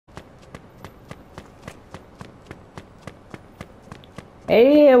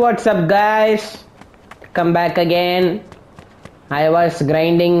Hey, what's up, guys? Come back again. I was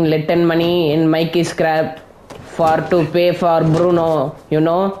grinding little money in Mikey's scrap to pay for Bruno,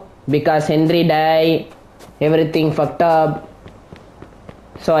 because Henry died, everything fucked up.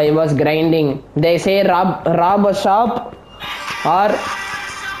 So I was grinding. They say rob a shop or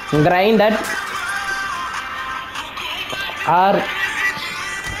grind it or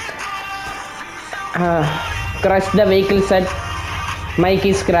crush the vehicles at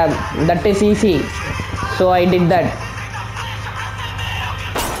Mikey's scrap. That is easy. So I did that.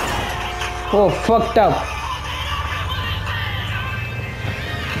 Oh, fucked up.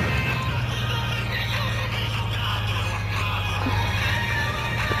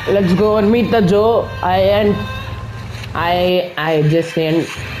 Let's go and meet the Joe. I just earned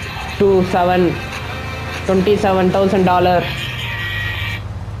 $27,000.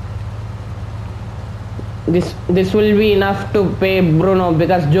 This will be enough to pay Bruno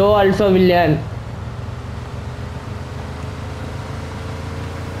because Joe also will earn.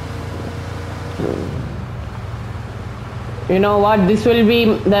 You know what? This will be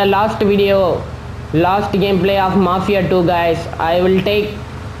the last video, last gameplay of Mafia 2, guys. I will take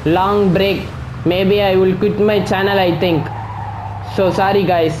long break. Maybe I will quit my channel, I think. So sorry,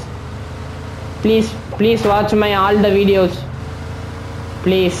 guys. Please watch my all the videos.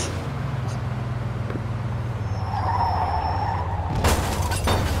 Please.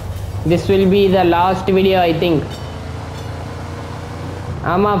 This will be the last video, I think.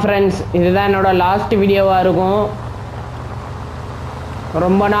 ஆமா friends, இதுதான் என்னோட last வீடியோவாக இருக்கும்.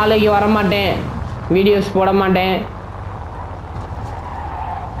 ரொம்ப நாளைக்கு வரமாட்டேன், videos போட மாட்டேன்.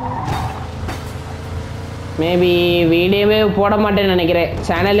 மேபி வீடியோவே போட மாட்டேன்னு நினைக்கிறேன்,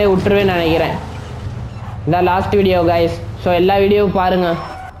 சேனலே விட்டுருவேன்னு நினைக்கிறேன். இதான் லாஸ்ட் வீடியோ கைஸ். ஸோ எல்லா வீடியோவும் பாருங்கள்.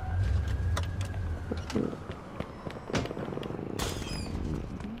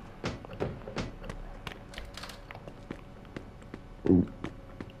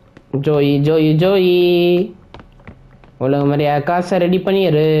 ஜோயி உலக மாதிரியா காசை ரெடி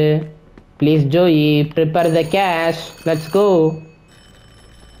பண்ணிடு please. Joey, prepare the cash. Let's go.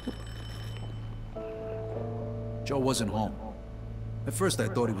 Joe wasn't home. At first I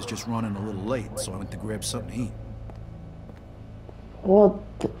thought he was just running a little late, so I went to grab something to eat. What?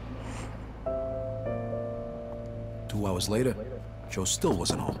 2 hours later, Joe still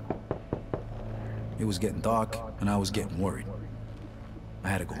wasn't home. It was getting dark and I was getting worried. I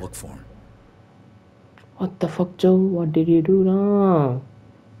had to go look for him. What the fuck, Joe? What did you do now?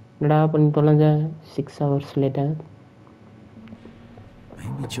 Nada panni tolanja 6 hours later.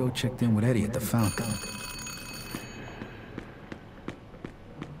 Maybe Joe checked in with Eddie at the fountain.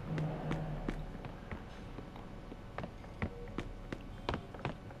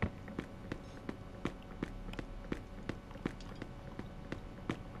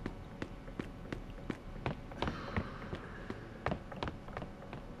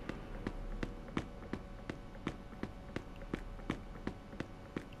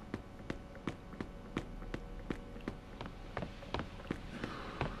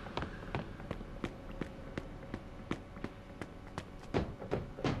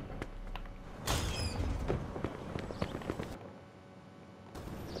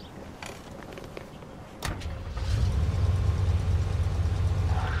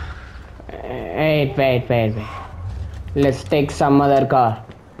 Wait. Let's take some other car.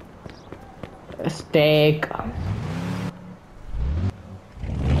 Let's take...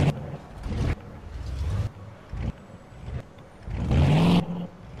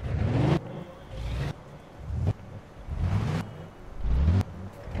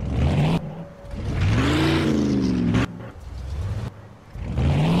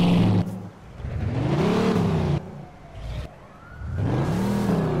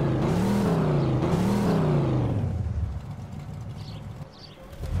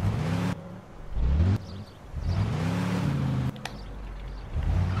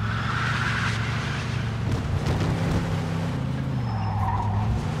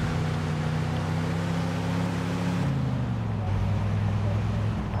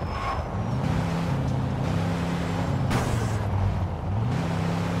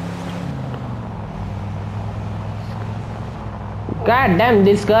 God damn,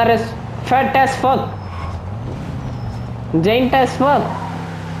 this car is fat as fuck, giant as fuck,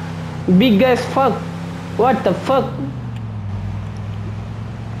 big as fuck. What the fuck?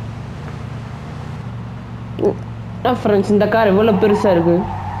 Friends, இந்த car எவ்வளவு பெருசா இருக்கு.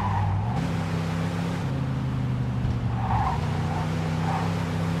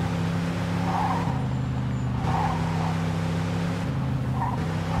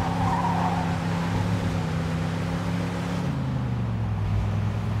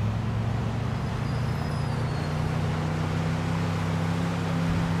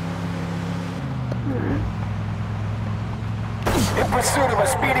 pursuit of a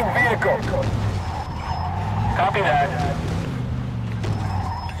speeding vehicle. Copy that.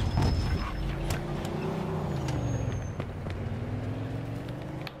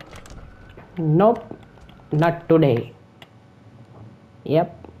 Nope, not today.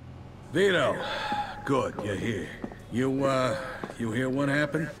 Yep. Vito, good, you're here. You hear what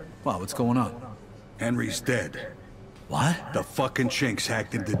happened? Wow, what's going on? Henry's dead. What? The fucking chinks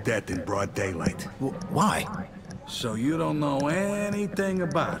hacked him to death in broad daylight. Why? So you don't know anything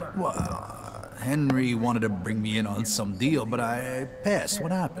about it? Well, Henry wanted to bring me in on some deal, but I passed.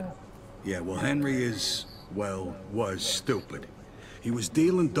 What happened? Yeah, well, Henry is, well, was stupid. He was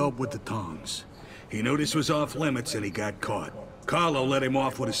dealing dope with the tongs. He knew this was off limits and he got caught. Carlo let him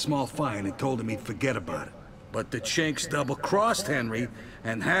off with a small fine and told him he'd forget about it. But the chinks double-crossed Henry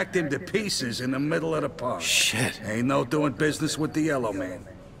and hacked him to pieces in the middle of the park. Shit. Ain't no doing business with the Yellow Man.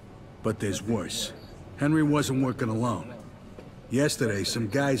 But there's worse. Henry wasn't working alone. Yesterday, some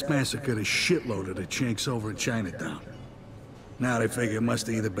guys massacred a shitload of the chinks over in Chinatown. Now they figure it must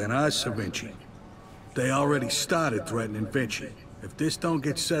have either been us or Vinci. They already started threatening Vinci. If this don't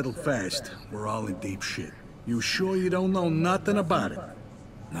get settled fast, we're all in deep shit. You sure you don't know nothing about it?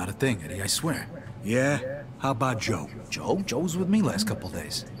 Not a thing, Eddie, I swear. Yeah? How about Joe? Joe? Joe was with me last couple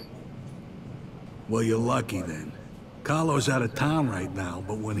days. Well, you're lucky then. Carlo's out of town right now,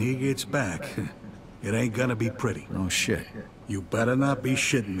 but when he gets back, it ain't gonna be pretty. Oh, shit. You better not be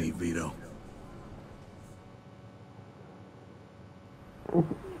shitting me, Vito.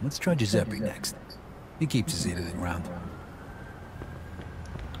 Let's try Giuseppe next. He keeps his ear to the ground.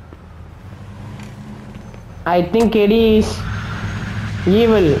 I think Eddie is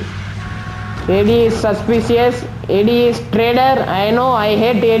evil. Eddie is suspicious. Eddie is traitor. I know, I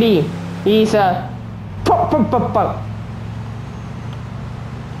hate Eddie. He is a...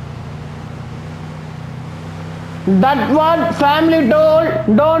 That what family told,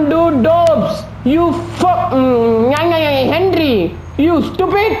 don't do dopes. You Henry, you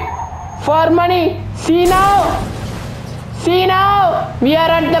stupid. For money. See now, we are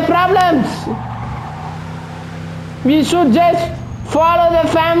at the problems. We should just follow the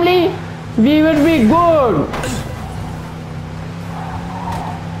family. We will be good.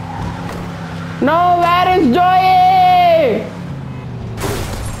 No, where is Joey?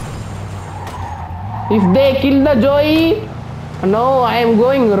 If they kill the Joey, no, I am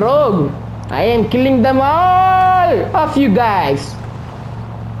going rogue. I am killing them all of you guys.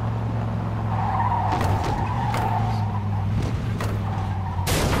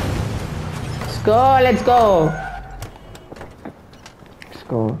 Let's go. Let's go.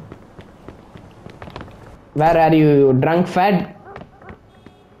 Where are you, you drunk fat?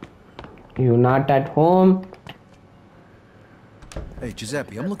 You not at home? Hey,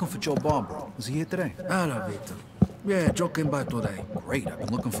 Giuseppe, I'm looking for Joe Barbaro. Is he here today? Hello, Vito. Yeah, Joe came by today. Great, I've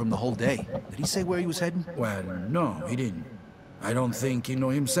been looking for him the whole day. Did he say where he was heading? Well, no, he didn't. I don't think he know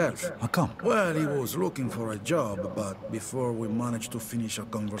himself. How come? Well, he was looking for a job, but before we managed to finish our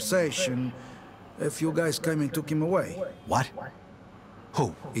conversation, a few guys came and took him away. What?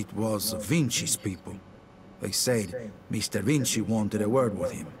 Who? It was Vinci's people. They said Mr. Vinci wanted a word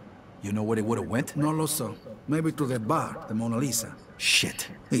with him. You know where they would have went? No lo so. Maybe to the bar, the Mona Lisa. Shit.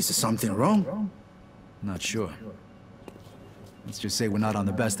 Is something wrong? Not sure. Let's just say we're not on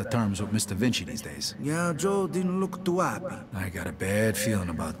the best of terms with Mr. Vinci these days. Yeah, Joe didn't look too happy. I got a bad feeling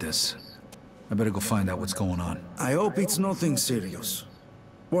about this. I better go find out what's going on. I hope it's nothing serious.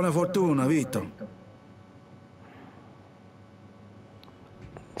 Buona fortuna, Vito.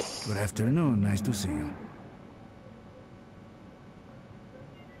 Good afternoon. Nice to see you.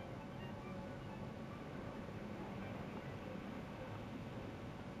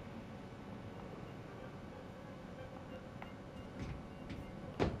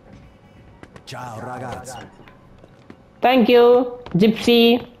 Ciao, ragazzi. Thank you,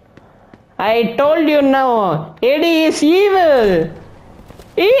 Gypsy. I told you now, Eddie is evil.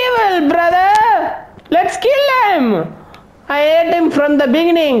 Evil, brother. Let's kill him. I hate him from the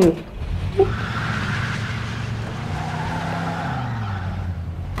beginning.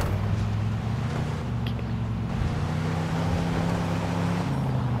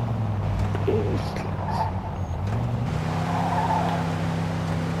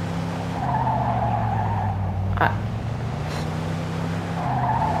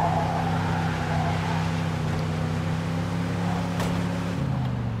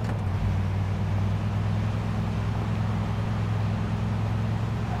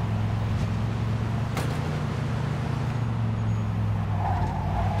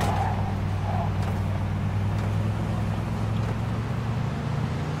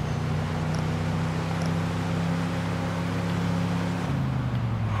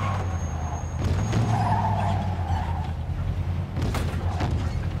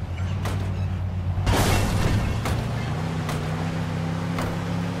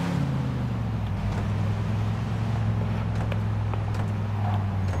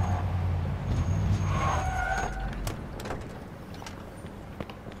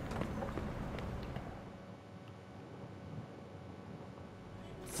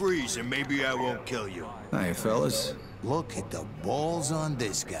 freeze and maybe I won't kill you. Hey, fellas. Look at the balls on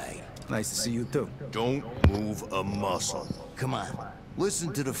this guy. Nice to see you, too. Don't move a muscle. Come on,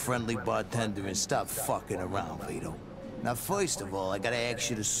 listen to the friendly bartender and stop fucking around, Vito. Now, first of all, I gotta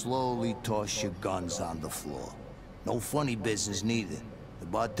ask you to slowly toss your guns on the floor. No funny business, neither. The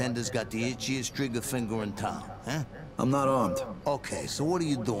bartender's got the itchiest trigger finger in town, huh? I'm not armed. Okay, so what are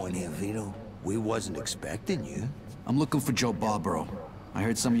you doing here, Vito? We wasn't expecting you. I'm looking for Joe Barbaro. I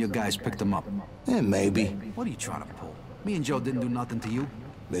heard some of your guys picked him up. Maybe. What are you trying to pull? Me and Joe didn't do nothing to you.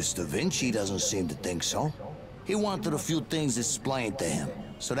 Mr. Vinci doesn't seem to think so. He wanted a few things explained to him,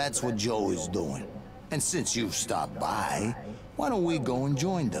 so that's what Joe is doing. And since you've stopped by, why don't we go and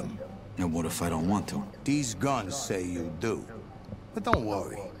join them? And what if I don't want to? These guns say you do. But don't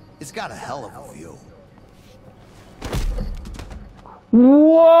worry, it's got a hell of a view.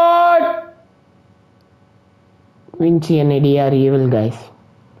 What? Vinci and Eddie are evil guys.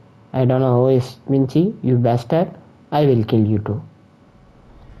 I don't know who is Vinci, you bastard. I will kill you too.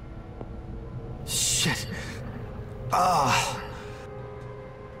 Shit. Ah.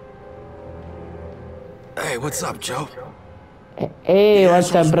 Hey, what's up, Joe? Hey,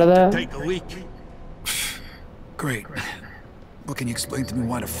 what's up, brother? Take a leak. Great. Well, can you explain to me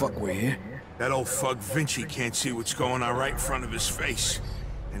why the fuck we're here? That old fuck Vinci can't see what's going on right in front of his face.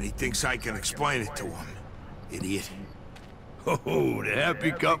 And he thinks I can explain it to him. Idiot. Oh, the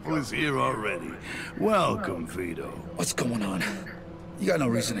happy couple is here already. Welcome, Vito. What's going on? You got no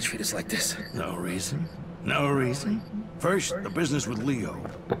reason to treat us like this. No reason? No reason? First, the business with Leo.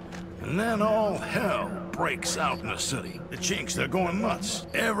 And then all hell breaks out in the city. The chinks, they're going nuts.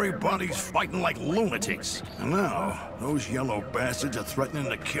 Everybody's fighting like lunatics. And now, those yellow bastards are threatening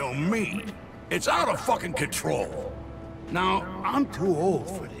to kill me. It's out of fucking control. Now, I'm too old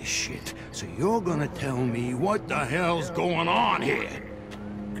for this shit, so you're gonna tell me what the hell's going on here.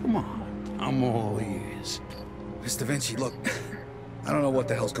 Come on, I'm all ears. Mr. Vinci, look, I don't know what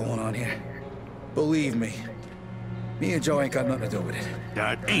the hell's going on here. Believe me, me and Joe ain't got nothing to do with it.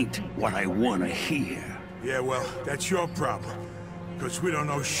 That ain't what I wanna hear. Yeah, well, that's your problem. Because we don't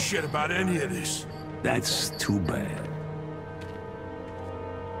know shit about any of this. That's too bad.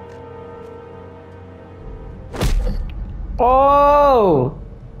 Oh!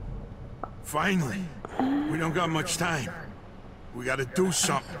 Finally. We don't got much time. We gotta do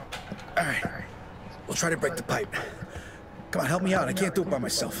something. All right, we'll try to break the pipe. Come on, help me out. I can't do it by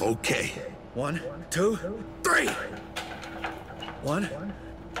myself. Okay. 1, 2, 3. 1,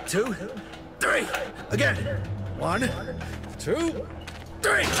 2, 3. Again. 1, 2,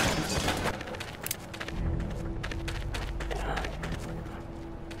 3.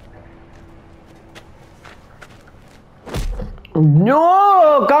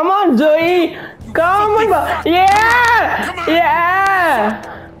 No! Come on, Joey! Come on! Yeah! Yeah!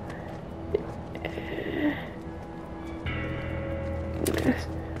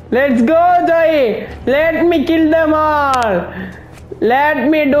 Let's go, Joey! Let me kill them all! Let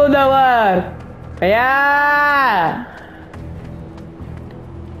me do the work! Yeah!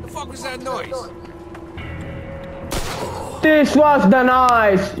 The fuck was that noise? This was the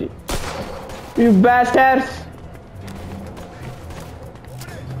noise! You bastards!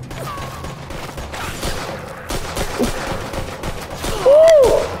 Woo!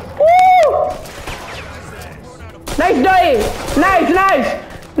 Woo! Nice, Joey! Nice!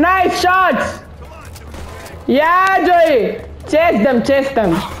 Nice shots! Yeah, Joey! Chase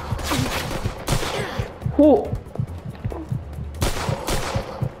them!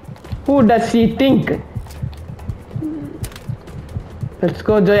 Who does he think? Let's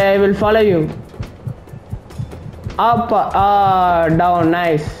go, Joey, I will follow you. Up, down,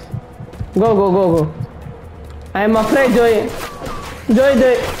 nice. Go. I am afraid, Joey.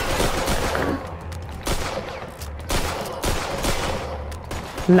 Joey.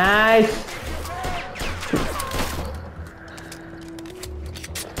 Nice.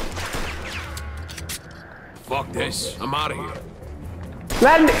 Fuck this. I'm out of here.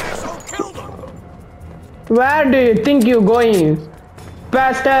 Where do you think you're going,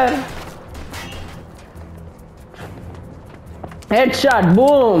 bastard? Headshot,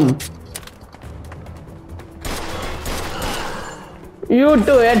 boom. You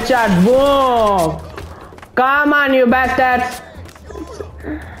too, headshot, boom. Come on, you bastards.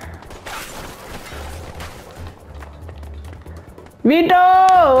 Vito!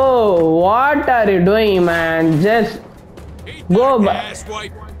 Oh, what are you doing, man? Just go back.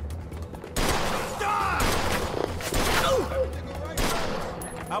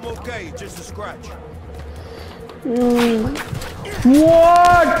 I'm okay, just a scratch.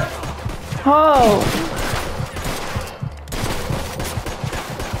 What? How?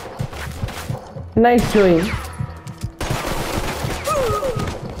 Nice, Joey.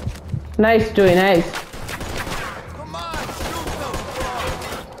 Nice, Joey, nice. Come on, shoot them.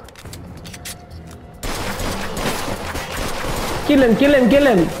 Kill him, kill him, kill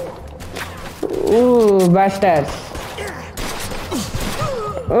him. Ooh, bastards.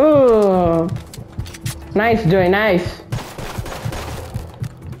 Ooh. Nice, Joey, nice.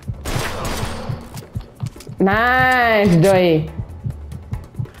 Nice, Joey.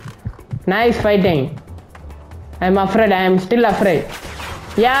 Nice fighting. I'm afraid, I am still afraid.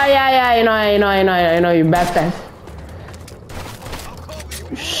 Yeah, I know, you bastards.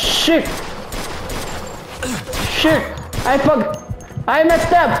 Shit. Shit. I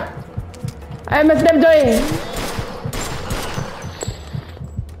messed up, Joey.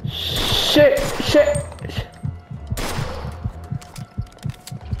 Shit.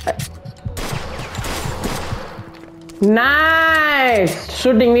 Nice!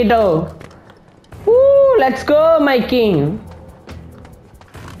 Shooting Vito. Woo, let's go, my king.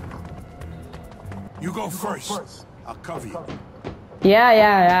 You go first. I'll cover you.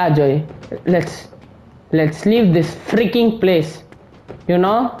 Yeah, Joey. Let's leave this freaking place. You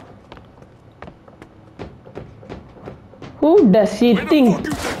know? Who does he think?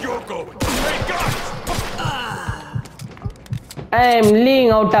 I am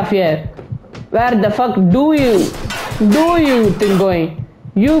leaving out of here. Where the fuck do you think going?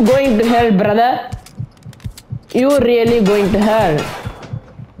 You going to hell, brother? You really going to hell?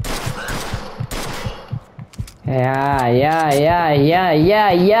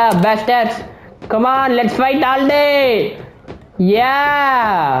 Yeah, bastards. Come on, let's fight all day.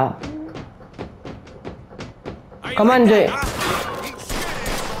 Yeah. Come on, Joey.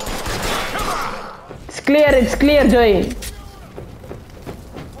 It's clear, Joey.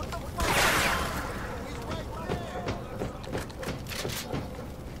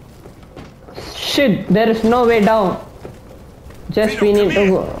 Shit, there is no way down. Just Vito, we need come to here.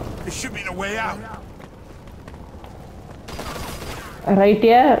 go. There should be no way out. Right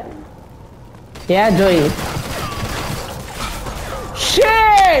here? Yeah, Joey.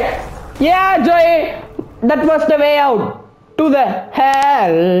 Shit! Yeah, Joey! That was the way out. To the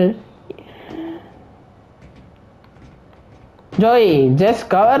hell. Joey, just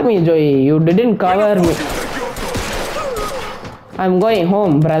cover me, Joey. You didn't cover me. I'm going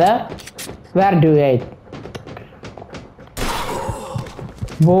home, brother. Where do I?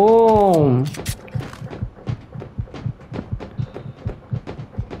 Boom.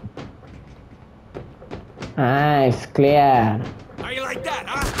 Nice, clear. How you like that,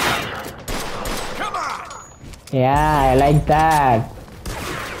 huh? Come on! Yeah, I like that.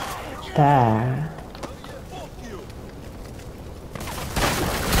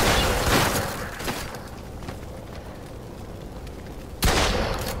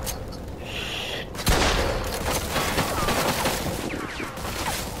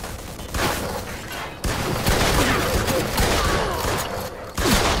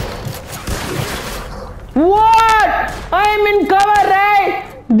 What? I'm in cover, right?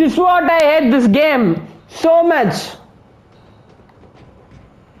 This is what I hate this game so much.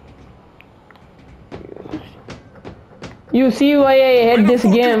 You see why I hate this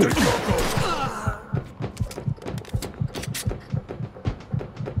game?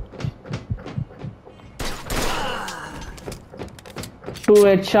 Two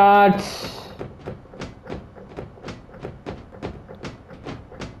headshots.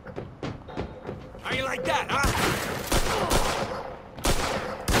 How you like that, huh?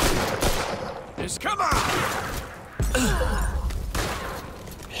 Just come on!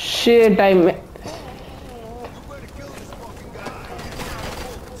 Shit,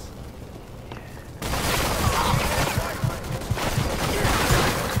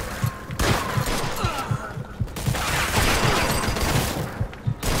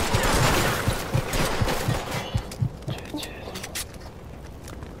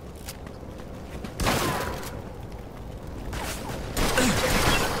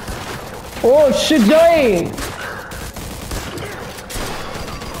 Oh shit, Joey!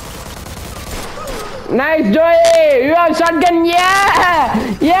 Nice, Joey! You have shotgun,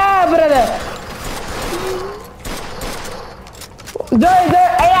 yeah! Yeah, brother! Joey,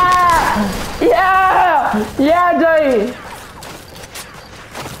 yeah! Yeah, Joey!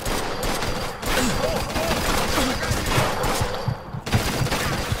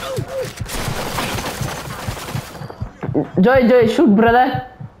 Joey, shoot, brother!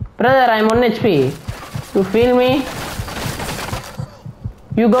 Brother, I'm on HP. You feel me?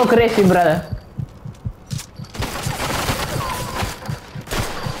 You go crazy, brother.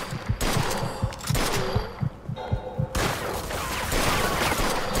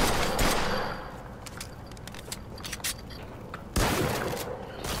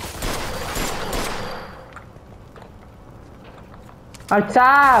 What's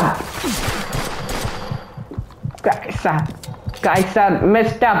up? Guys are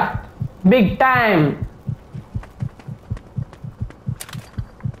messed up. Big time.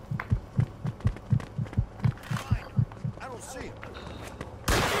 I don't see him.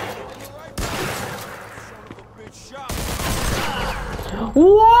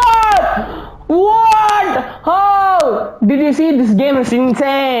 What? What? How? Did you see this game is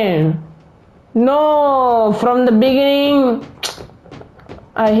insane? No, from the beginning.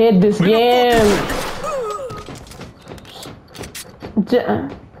 I hate this game.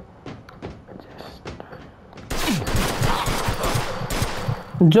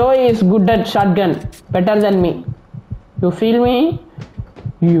 Joey is good at shotgun, better than me. You feel me?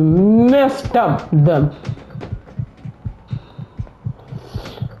 You messed up them.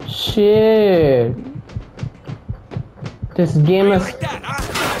 Shit. This game is.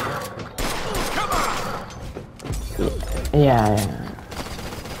 Yeah.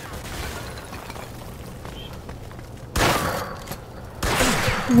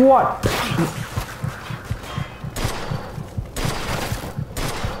 What?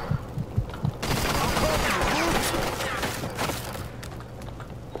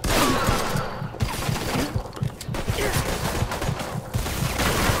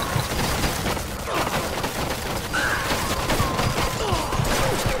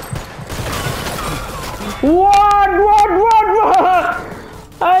 What?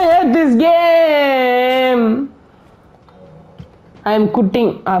 I hate this game. I am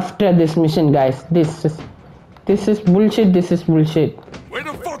quitting after this mission, guys. This is bullshit. This is bullshit. Where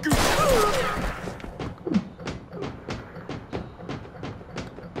the fuck you?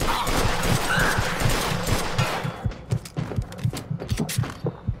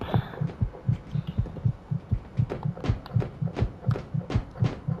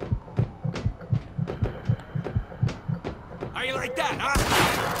 How you like that, huh?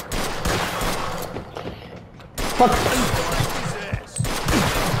 Fuck.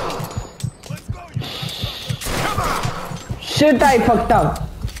 Shit, I fucked up.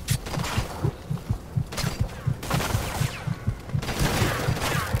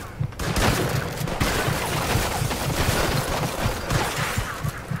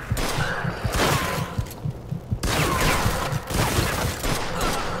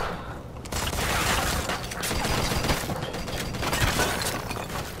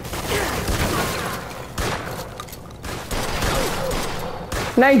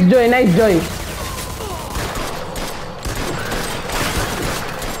 Nice Joy, nice Joy.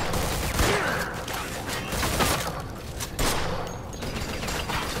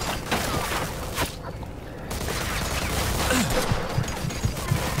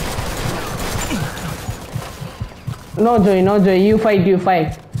 No Joy, you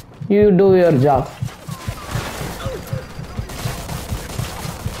fight. You do your job.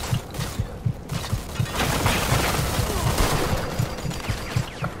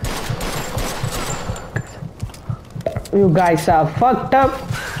 You guys are fucked up.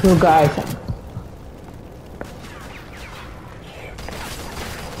 You guys are...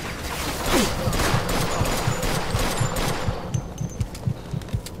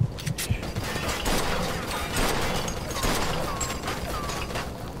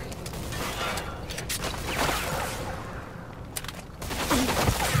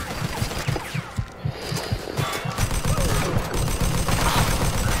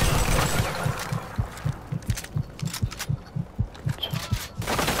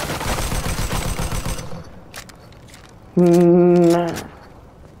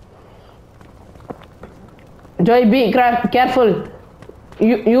 Joy, be careful.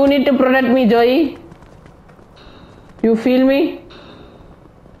 You need to protect me, Joy. You feel me?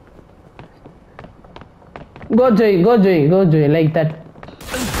 Go Joy, like that.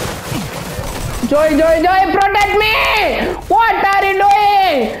 Joy, protect me! What are you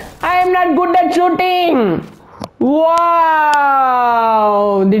doing? I am not good at shooting. Wow!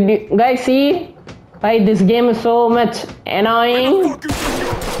 Did you guys see why this game is so much annoying?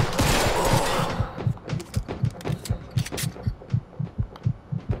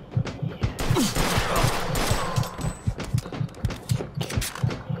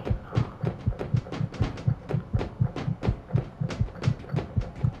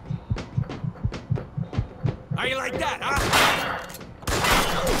 How you like that, huh?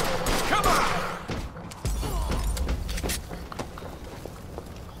 Come on!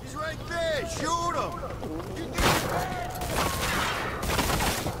 He's right there. Shoot him.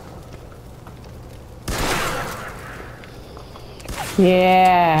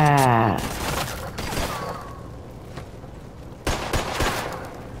 Yeah.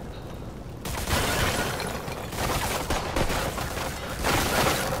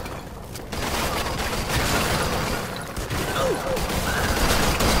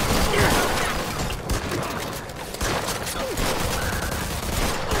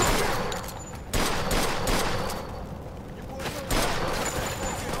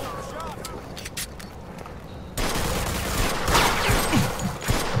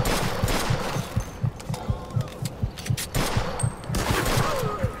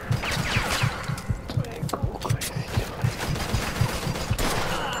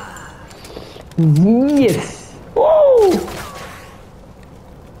 Yes. Woo!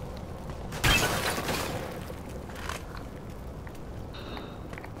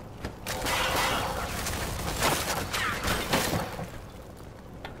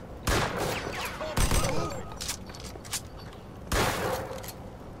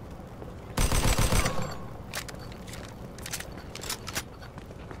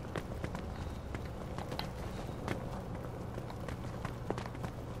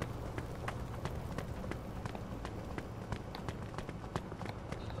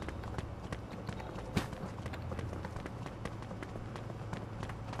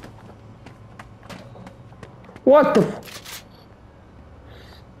 What the f-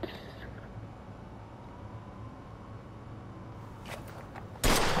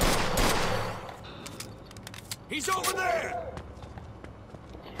 He's over there!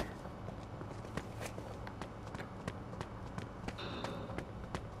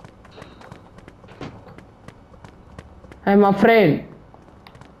 I'm afraid.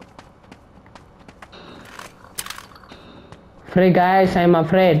 Afraid, guys, I'm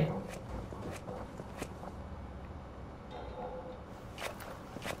afraid.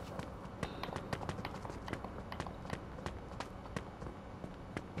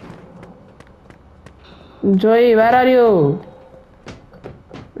 Joey, where are you?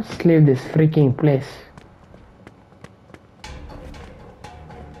 Let's leave this freaking place.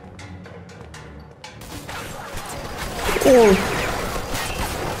 Oh.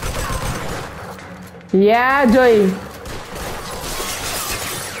 Yeah, Joey.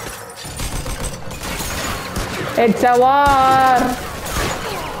 It's a war.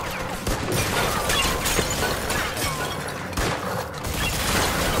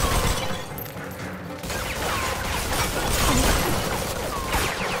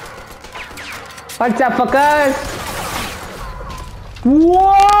 What's up, fuckers?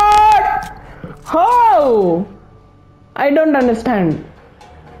 What? How? I don't understand.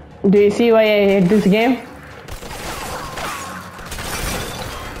 Do you see why I hate this game?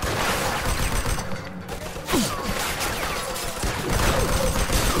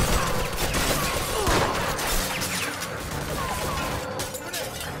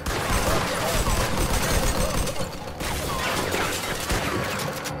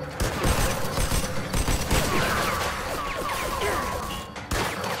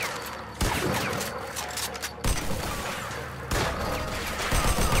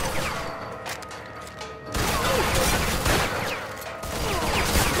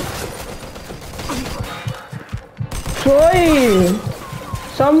 Joey!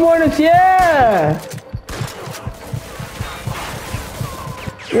 Someone is here!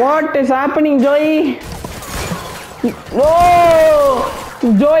 What is happening, Joey? No!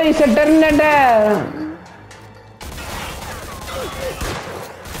 Joey is a Terminator!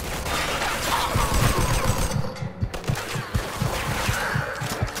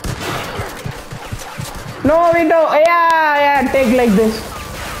 No, we don't. Yeah, take like this.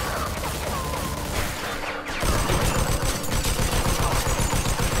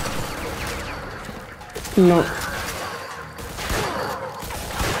 No.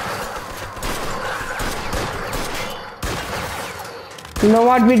 You know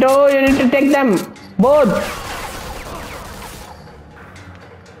what we do? You need to take them both.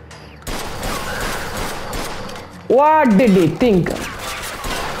 What did he think?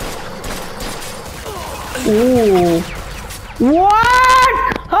 Ooh.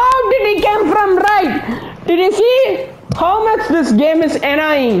 What? How did he come from right? Did you see how much this game is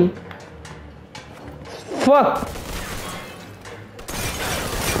annoying? Fuck.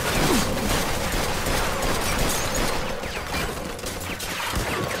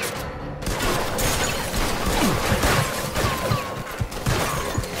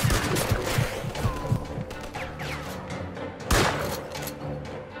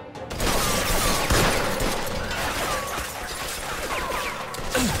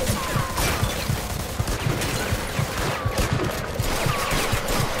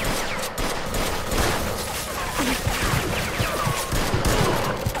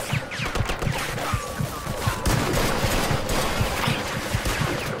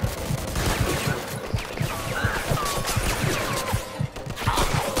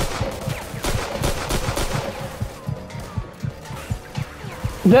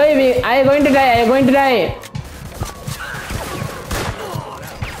 Joey, I am going to die. I am going to die.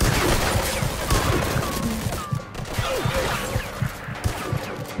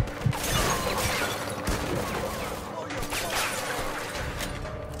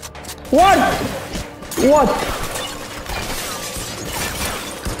 What? What?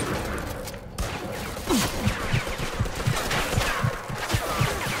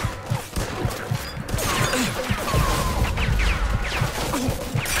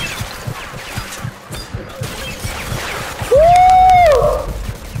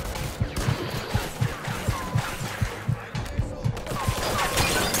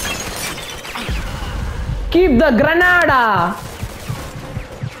 Keep the granada.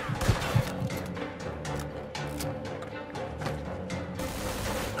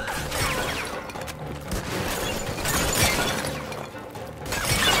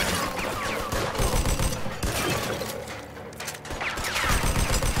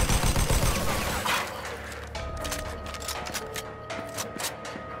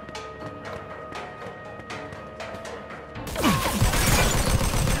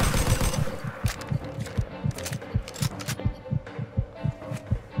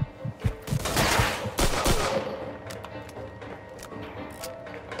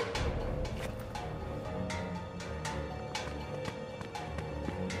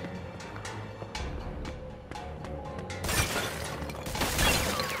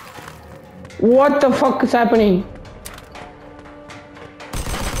 What the fuck is happening?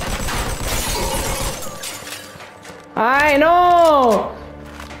 I know!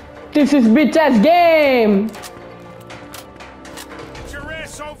 This is bitch ass game! Get your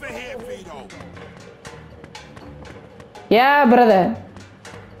ass over here, Vito! Yeah, brother.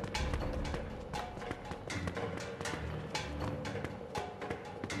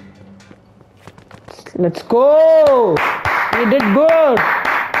 Let's go! We did good!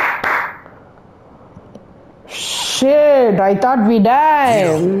 Shit, I thought we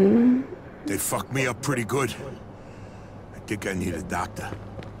died. Vito, they fucked me up pretty good. I think I need a doctor.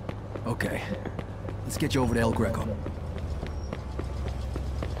 Okay. Let's get you over to El Greco.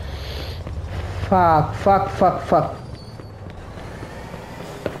 Fuck.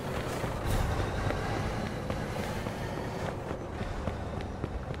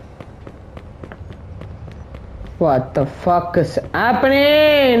 What the fuck is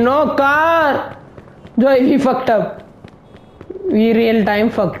happening? No car! Joy, we fucked up. We real time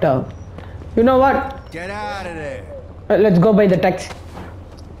fucked up. You know what? Get out of there. Let's go by the taxi.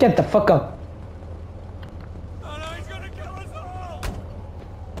 Get the fuck up. Oh no, he's gonna kill us all!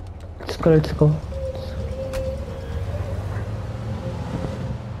 Let's go.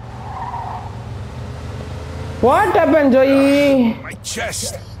 What happened, Joey? My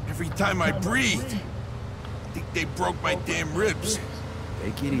chest. Every time I breathe. I think they broke my damn ribs.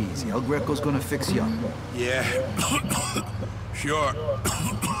 Take it easy. El Greco's gonna fix you up. Yeah. Sure.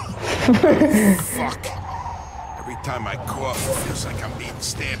 Fuck. Every time I cough, it feels like I'm being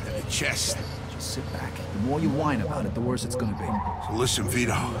stabbed in the chest. Just sit back. The more you whine about it, the worse it's gonna be. So listen,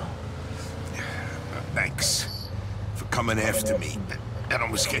 Vito. Thanks for coming after me and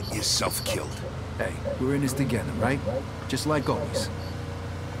almost getting yourself killed. Hey, we're in this together, right? Just like always.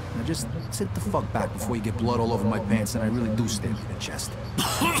 Now just sit the fuck back before you get blood all over my pants and I really do stab you in the chest.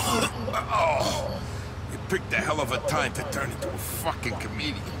 Oh, you picked a hell of a time to turn into a fucking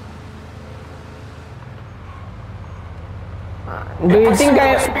comedian. Do you think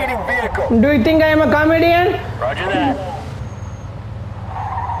I am a comedian? Roger that.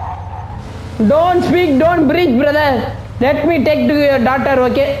 Don't speak, don't breathe, brother. Let me take to your daughter,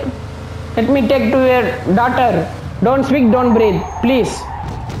 okay? Let me take to your daughter. Don't speak, don't breathe, please.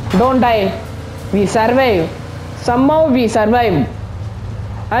 Don't die. We survive. Somehow we survive.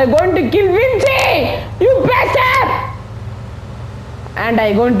 I'm going to kill Vinci! You bastard! And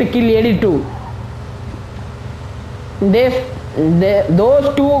I'm going to kill Eddie too.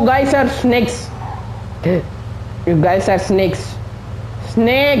 Those two guys are snakes. You guys are snakes.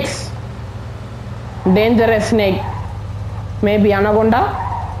 Snakes! Dangerous snake. Maybe anaconda?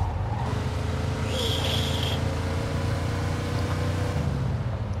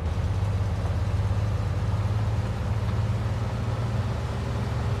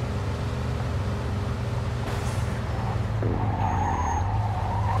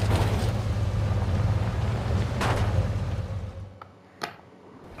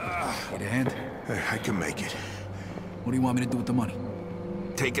 Need a hand? I can make it. What do you want me to do with the money?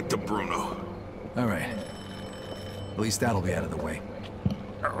 Take it to Bruno. All right. At least that'll be out of the way.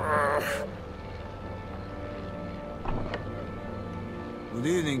 Good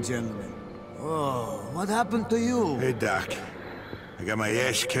evening, gentlemen. Oh, what happened to you? Hey, Doc. I got my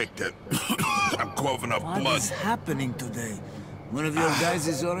ass kicked. I'm coughing up What blood. is happening today? One of your guys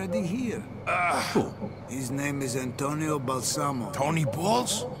is already here. Who? His name is Antonio Balsamo. Tony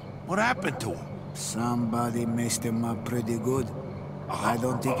Balls? What happened to him? Somebody messed him up pretty good. I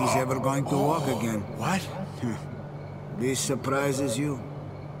don't think he's ever going to walk again. What? This surprises you?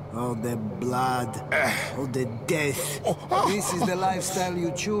 All the blood, all the death. This is the lifestyle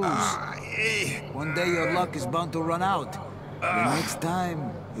you choose. One day your luck is bound to run out. The next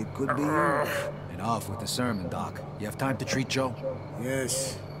time, it could be you. Enough with the sermon, Doc. You have time to treat Joe?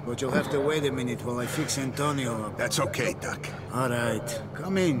 Yes, But you'll have to wait a minute while I fix Antonio up. That's okay, Doc. All right,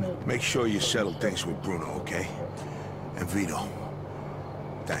 come in. Make sure you settle things with Bruno, okay? And Vito.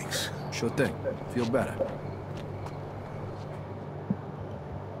 Thanks. Sure thing. Feel better.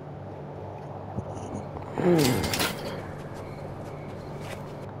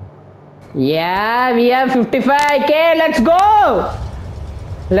 Yeah, we have 55k. Let's go.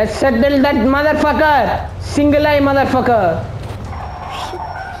 Let's settle that motherfucker. Single eye motherfucker.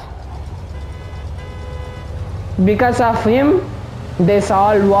 Because of him, there's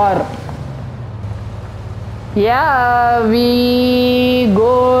all war. Yeah, we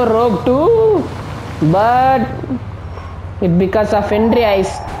go rogue too, but it because of Henry Eyes.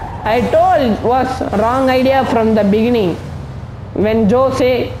 I told it was wrong idea from the beginning. When Joe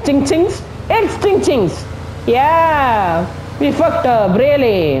say ching chings, it's ching chings. Yeah, we fucked up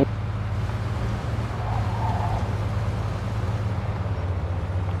really.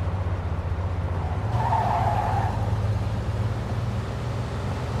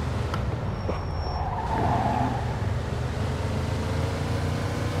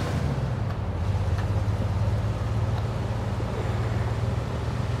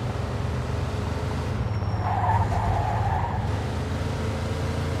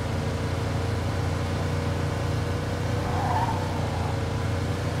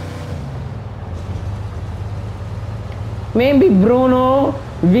 Maybe Bruno,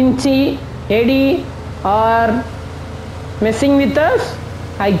 Vinci, Eddie are messing with us?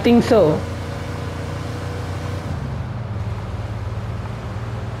 I think so.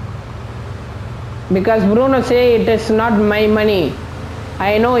 Because Bruno say it is not my money.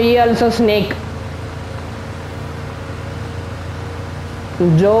 I know he also snake.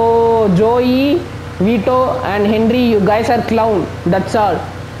 Joey, Vito and Henry, you guys are clown. That's all.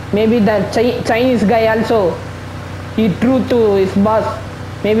 Maybe the Chinese guy also. He true to his boss.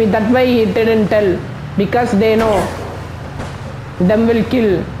 Maybe that's why he didn't tell. Because they know them will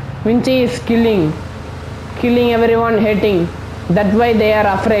kill. Vinci is killing everyone, hating. That's why they are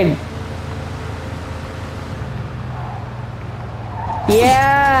afraid.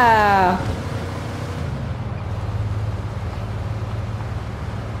 Yeah.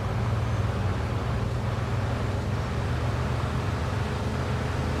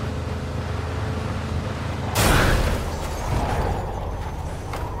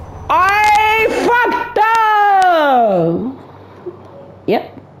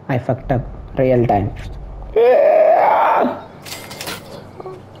 Yep, I fucked up real time.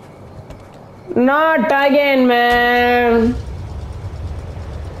 Not again, man.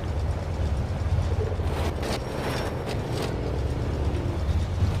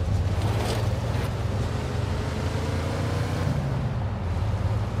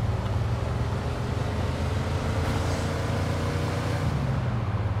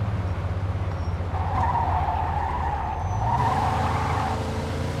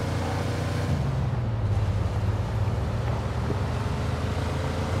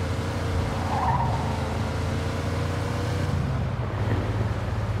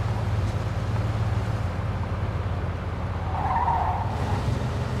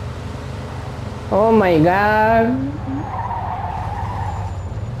 Oh my god.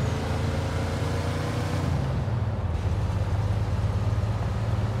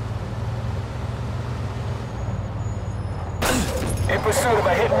 In pursuit of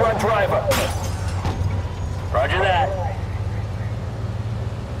a hit-and-run driver. Roger that.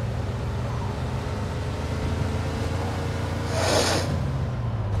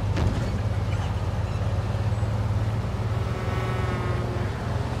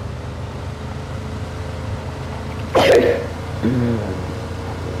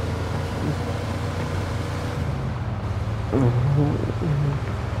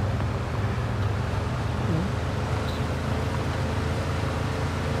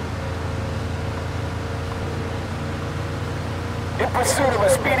 In pursuit of a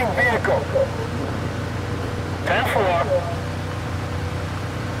speeding vehicle. 10-4.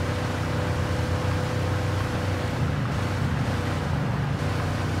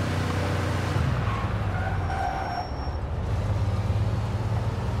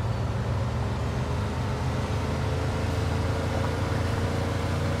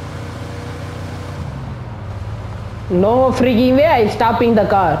 No freaking way I stopping the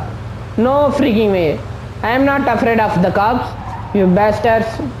car. No freaking way. I am not afraid of the cops. You bastards.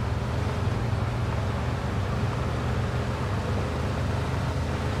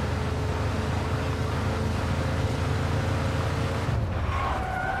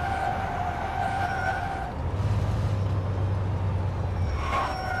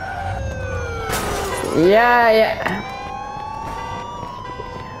 Yeah.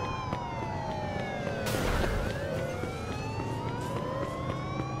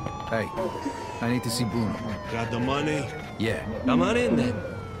 Hey, I need to see Bruno. Got the money? Yeah. Come on in then.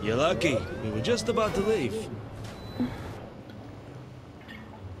 You're lucky. We were just about to leave.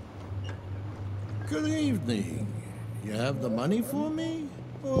 Good evening. You have the money for me?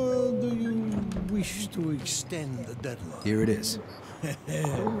 Or do you wish to extend the deadline? Here it is. I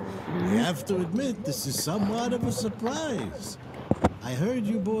have to admit, this is somewhat of a surprise. I heard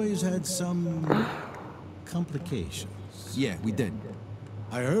you boys had some complications. Yeah, we did.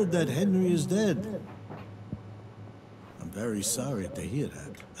 I heard that Henry is dead. I'm very sorry to hear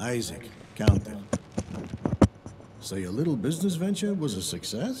that. Isaac, count it. So your little business venture was a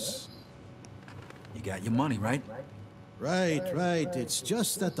success? You got your money, right? Right. It's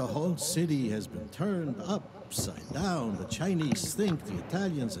just that the whole city has been turned upside down. The Chinese think the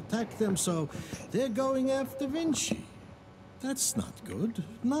Italians attacked them, so they're going after Vinci. That's not good.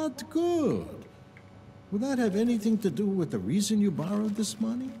 Not good. Would that have anything to do with the reason you borrowed this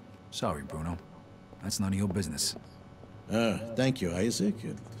money? Sorry, Bruno. That's none of your business. Thank you, Isaac.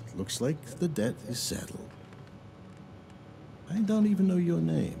 It looks like the debt is settled. I don't even know your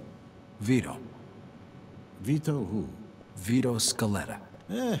name. Vito. Vito who? Vito Scaletta.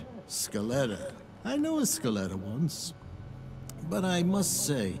 Scaletta. I knew a Scaletta once. But I must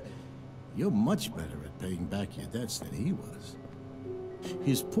say, you're much better at paying back your debts than he was.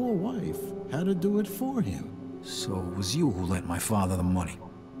 His poor wife had to do it for him. So it was you who lent my father the money?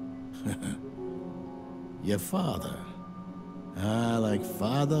 Your father. Like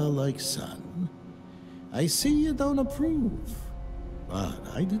father, like son. I see you don't approve. But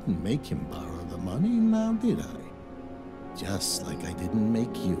I didn't make him borrow the money, now did I? Just like I didn't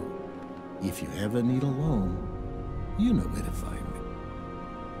make you. If you ever need a loan, you know where to find me.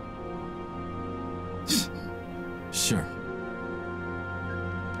 Sure.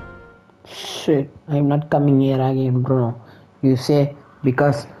 Shit, I'm not coming here again, Bruno. You say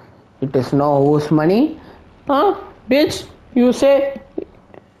because it is no whose money? Huh? Bitch, you say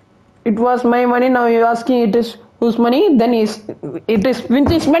it was my money, now you're asking it is whose money? Then it is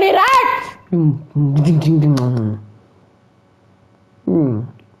Vinci's money, right?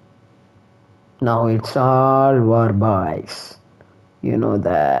 Now it's all war, boys. You know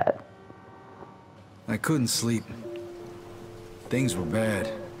that. I couldn't sleep. Things were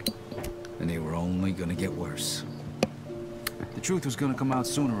bad. And they were only gonna get worse. The truth was gonna come out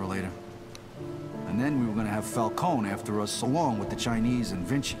sooner or later. And then we were gonna have Falcone after us, along with the Chinese and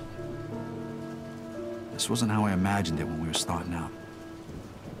Vinci. This wasn't how I imagined it when we were starting out.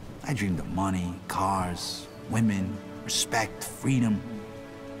 I dreamed of money, cars, women, respect, freedom.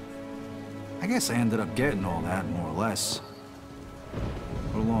 I guess I ended up getting all that, more or less.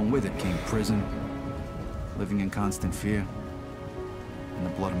 But along with it came prison, living in constant fear, and the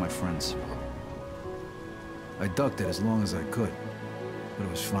blood of my friends. I ducked it as long as I could, but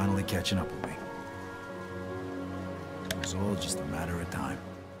it was finally catching up with me. It was all just a matter of time.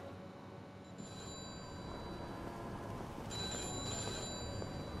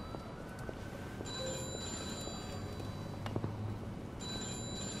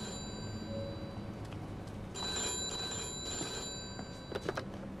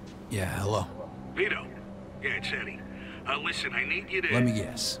 Yeah, hello. Vito. Yeah, it's Eddie. Listen, I need you to... Let me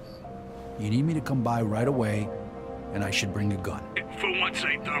guess. You need me to come by right away, and I should bring a gun. For once,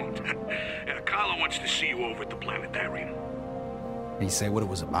 I don't. Carlo wants to see you over at the planetarium. Did he say what it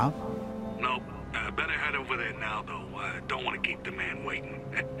was about? No, better head over there now, though. Don't want to keep the man waiting.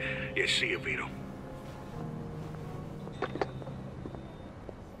 Yeah, see you, Vito.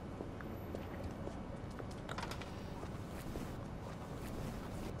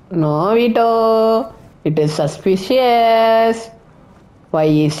 No, Vito. It is suspicious. Why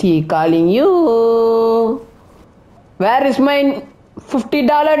is he calling you? Where is my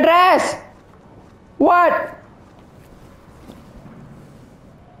 $50 dress? What?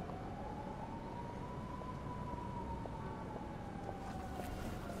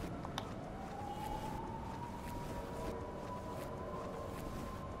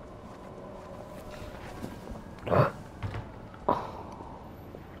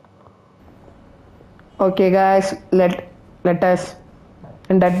 Okay, guys, let us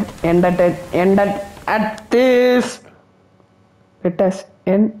end at this. Let us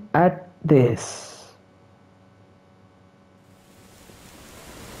end at this.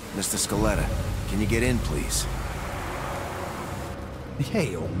 Mr. Scaletta, can you get in, please?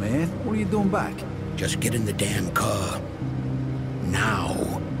 Hey, old man, what are you doing back? Just get in the damn car. Now.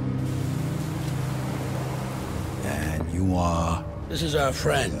 And you are... This is our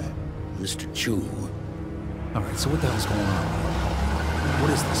friend, Mr. Chu. All right, so what the hell's going on? What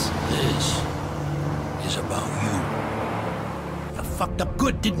is this? This is about you. The fucked up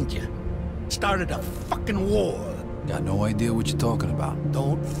good, didn't you? Started a fucking war. Got no idea what you're talking about.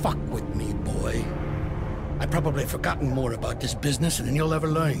 Don't fuck with me, boy. I've probably forgotten more about this business than you'll ever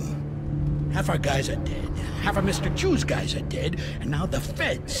learn. Half our guys are dead. Half of Mr. Chu's guys are dead. And now the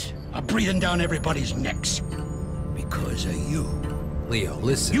feds are breathing down everybody's necks. Because of you. Leo,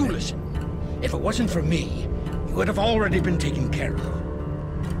 listen. You listen. If it wasn't for me, you would have already been taken care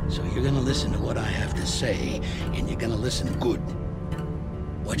of. So you're gonna listen to what I have to say, and you're gonna listen good.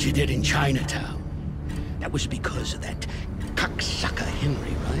 What you did in Chinatown, that was because of that cocksucker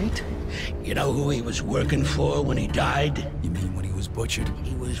Henry, right? You know who he was working for when he died? You mean when he was butchered?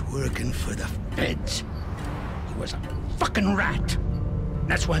 He was working for the feds. He was a fucking rat.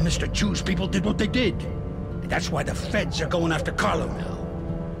 That's why Mr. Chu's people did what they did. That's why the feds are going after Carlo now.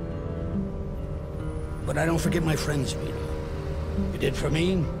 But I don't forget my friends, Vito. You did for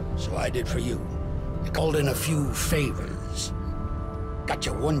me, so I did for you. You called in a few favors. Got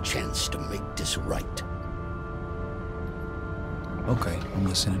you one chance to make this right. Okay, I'm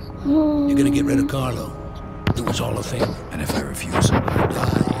listening. You're gonna get rid of Carlo. Do us all a favor. And if I refuse?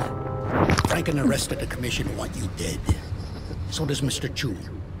 Die. Frank and the rest of the commission want you dead. So does Mr. Chu.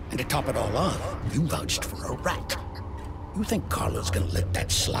 And to top it all off, you vouched for a rat. You think Carlo's gonna let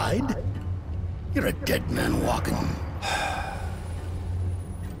that slide? You're a dead man walking.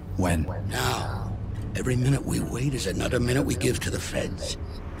 When? Now. Every minute we wait is another minute we give to the feds.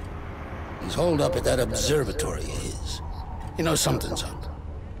 He's holed up at that observatory of his. You know something's up.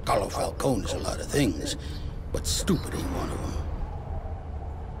 Carlo Falcone's a lot of things, but stupid ain't one of them.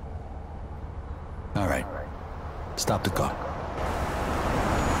 All right. Stop the car.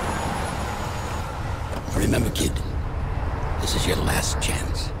 Remember, kid, this is your last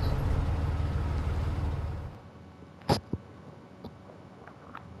chance.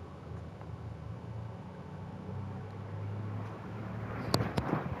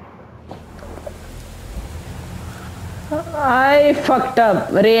 I fucked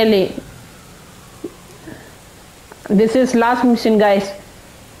up, really. This is last mission, guys.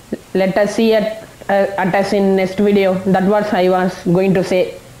 Let us see at us in next video. That was I was going to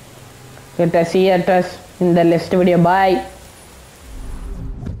say. Let us see at us in the next video. Bye.